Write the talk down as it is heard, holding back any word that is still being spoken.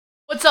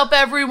What's up,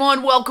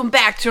 everyone? Welcome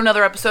back to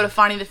another episode of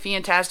Finding the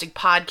Fantastic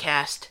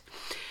Podcast.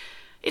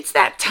 It's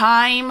that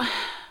time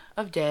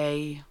of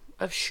day,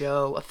 of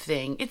show, of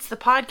thing. It's the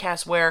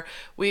podcast where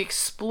we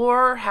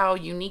explore how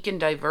unique and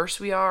diverse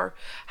we are,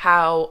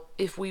 how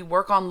if we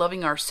work on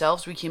loving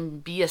ourselves, we can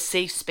be a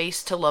safe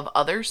space to love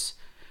others,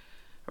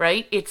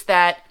 right? It's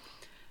that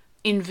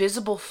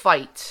invisible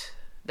fight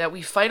that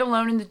we fight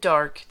alone in the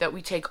dark, that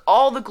we take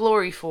all the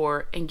glory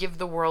for and give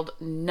the world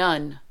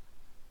none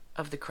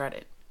of the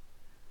credit.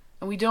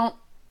 And we don't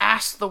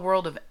ask the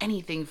world of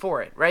anything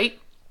for it, right?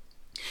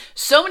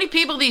 So many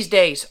people these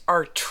days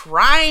are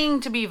trying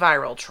to be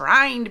viral,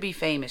 trying to be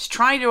famous,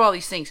 trying to do all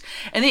these things.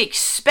 And they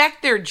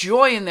expect their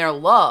joy and their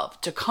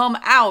love to come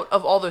out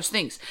of all those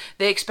things.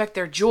 They expect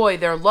their joy,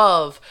 their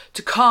love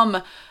to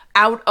come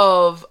out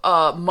of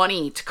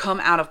money, to come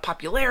out of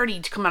popularity,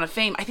 to come out of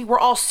fame. I think we're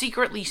all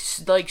secretly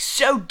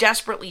so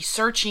desperately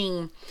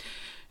searching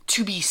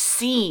to be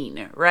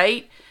seen,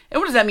 right? And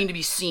what does that mean to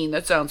be seen?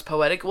 That sounds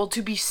poetic. Well,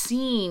 to be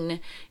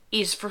seen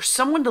is for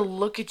someone to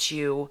look at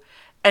you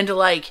and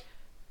to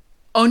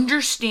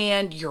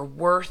understand your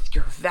worth,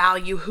 your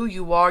value, who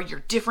you are,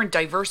 your different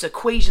diverse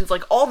equations,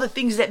 all the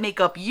things that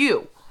make up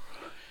you.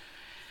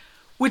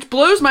 Which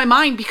blows my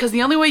mind, because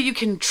the only way you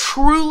can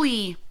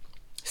truly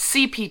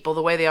see people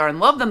the way they are and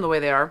love them the way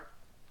they are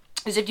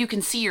is if you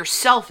can see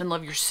yourself and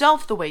love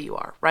yourself the way you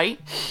are, right?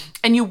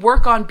 And you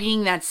work on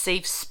being that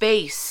safe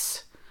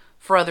space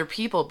for other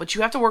people, but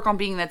you have to work on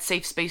being that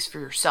safe space for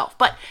yourself.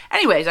 But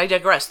anyways, I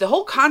digress. The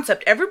whole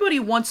concept, everybody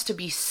wants to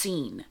be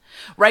seen,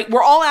 right?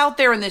 We're all out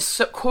there in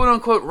this quote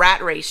unquote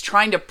rat race,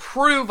 trying to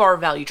prove our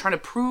value, trying to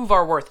prove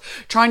our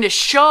worth, trying to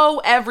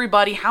show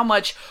everybody how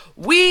much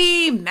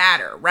we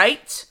matter,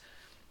 right?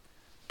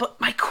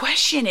 But my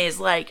question is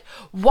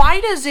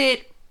why is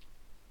it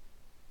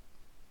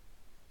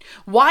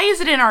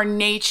in our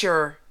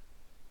nature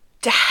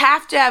to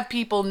have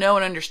people know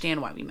and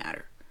understand why we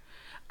matter?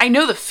 I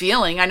know the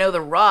feeling, I know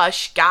the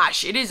rush.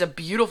 Gosh, it is a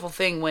beautiful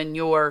thing when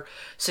your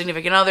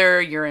significant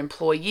other, your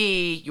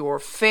employee, your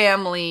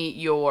family,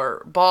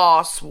 your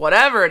boss,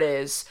 whatever it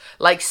is,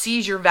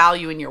 sees your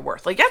value and your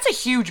worth. That's a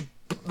huge,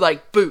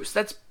 boost.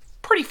 That's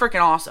pretty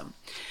freaking awesome.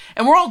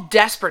 And we're all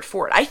desperate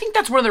for it. I think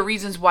that's one of the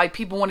reasons why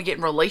people want to get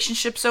in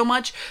relationships so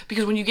much,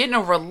 because when you get in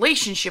a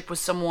relationship with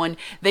someone,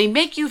 they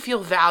make you feel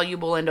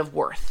valuable and of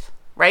worth,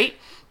 right?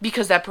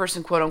 Because that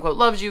person, quote unquote,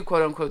 loves you,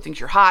 quote unquote, thinks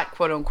you're hot,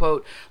 quote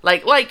unquote,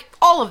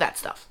 all of that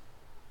stuff.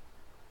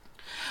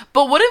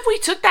 But what if we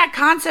took that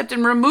concept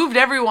and removed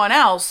everyone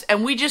else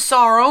and we just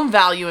saw our own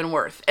value and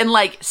worth and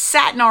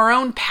sat in our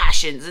own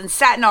passions and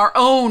sat in our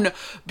own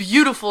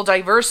beautiful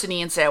diversity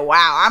and said,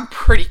 wow, I'm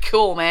pretty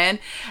cool, man.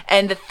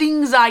 And the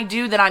things I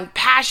do that I'm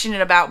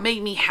passionate about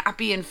make me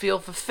happy and feel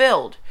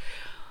fulfilled.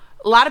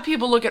 A lot of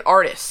people look at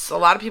artists. A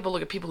lot of people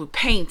look at people who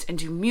paint and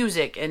do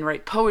music and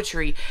write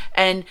poetry,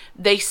 and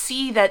they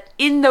see that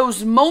in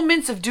those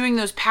moments of doing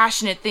those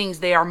passionate things,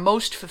 they are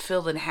most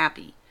fulfilled and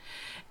happy.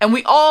 And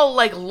we all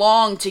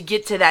long to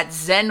get to that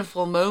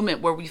zenful moment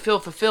where we feel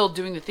fulfilled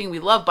doing the thing we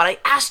love. But I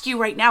ask you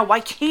right now,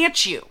 why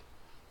can't you?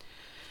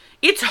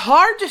 It's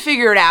hard to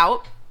figure it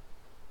out.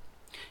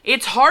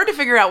 It's hard to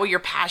figure out what your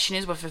passion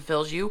is, what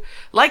fulfills you.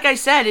 Like I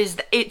said,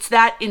 it's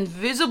that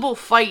invisible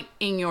fight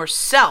in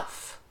yourself,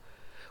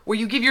 where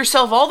you give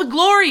yourself all the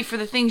glory for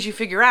the things you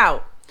figure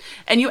out,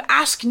 and you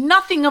ask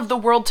nothing of the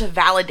world to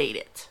validate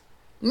it.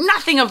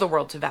 Nothing of the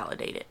world to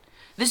validate it.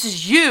 This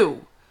is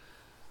you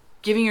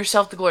giving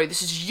yourself the glory.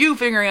 This is you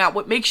figuring out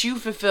what makes you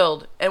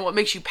fulfilled and what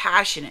makes you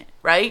passionate,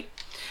 right?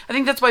 I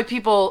think that's why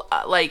people,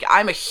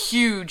 I'm a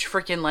huge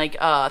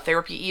freaking,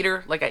 therapy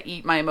eater. I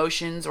eat my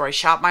emotions, or I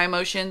shop my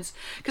emotions,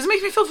 because it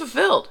makes me feel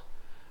fulfilled,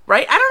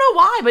 right? I don't know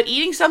why, but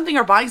eating something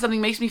or buying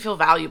something makes me feel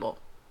valuable,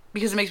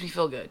 because it makes me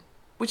feel good.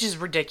 Which is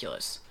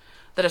ridiculous.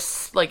 That a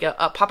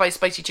Popeye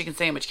spicy chicken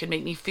sandwich can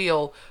make me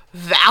feel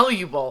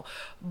valuable.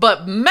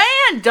 But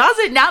man, does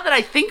it, now that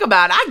I think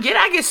about it.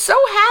 I get so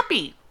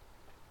happy.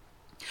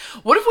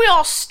 What if we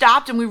all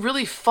stopped and we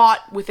really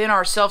fought within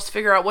ourselves to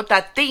figure out what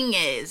that thing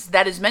is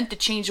that is meant to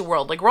change the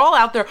world? We're all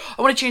out there,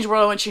 I want to change the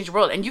world, I want to change the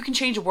world. And you can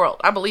change the world.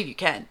 I believe you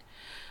can.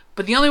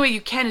 But the only way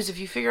you can is if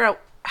you figure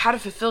out how to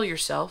fulfill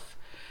yourself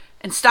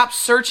and stop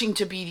searching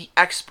to be the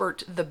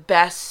expert, the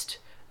best,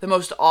 the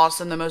most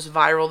awesome, the most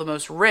viral, the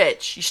most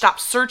rich. You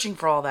stop searching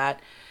for all that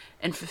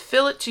and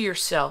fulfill it to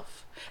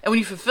yourself. And when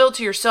you fulfill it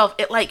to yourself,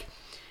 it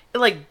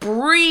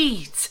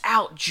breathes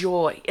out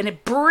joy, and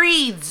it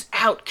breathes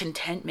out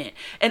contentment.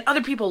 And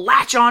other people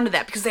latch onto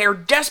that because they are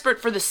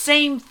desperate for the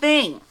same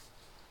thing.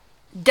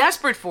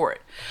 Desperate for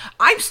it.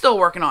 I'm still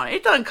working on it.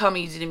 It doesn't come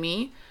easy to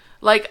me.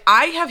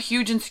 I have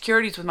huge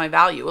insecurities with my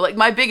value.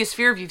 My biggest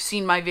fear, if you've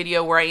seen my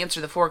video where I answer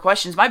the 4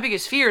 questions, my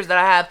biggest fear is that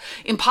I have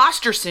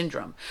imposter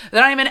syndrome,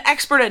 that I'm an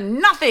expert at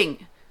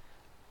nothing.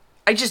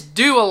 I just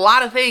do a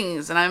lot of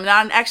things, and I'm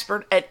not an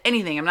expert at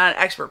anything. I'm not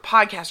an expert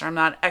podcaster. I'm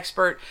not an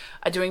expert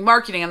at doing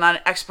marketing. I'm not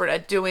an expert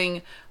at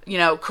doing,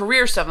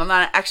 career stuff. I'm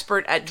not an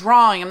expert at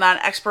drawing. I'm not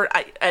an expert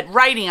at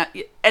writing,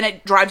 and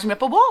it drives me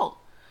up a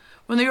wall.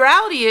 When the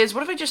reality is,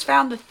 what if I just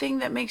found the thing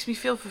that makes me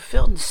feel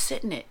fulfilled and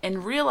sit in it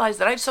and realize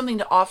that I have something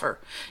to offer?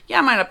 Yeah,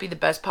 I might not be the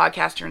best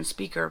podcaster and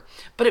speaker,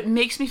 but it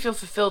makes me feel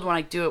fulfilled when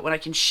I do it, when I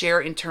can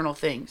share internal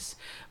things,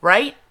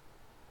 right?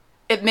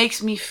 It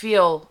makes me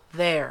feel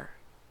there.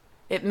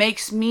 It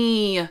makes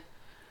me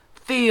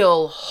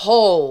feel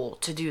whole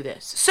to do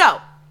this.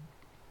 So,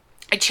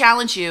 I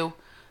challenge you,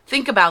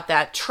 think about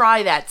that,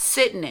 try that,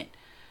 sit in it.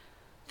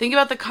 Think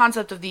about the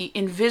concept of the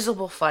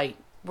invisible fight,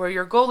 where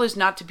your goal is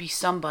not to be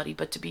somebody,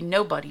 but to be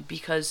nobody,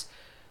 because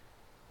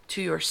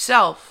to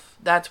yourself,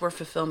 that's where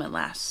fulfillment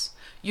lasts.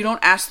 You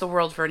don't ask the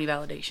world for any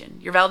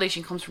validation. Your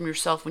validation comes from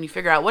yourself when you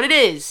figure out what it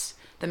is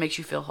that makes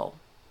you feel whole.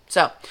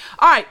 So,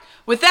 all right,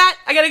 with that,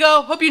 I gotta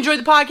go. Hope you enjoyed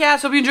the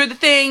podcast. Hope you enjoyed the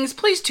things.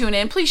 Please tune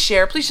in. Please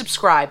share. Please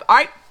subscribe. All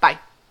right.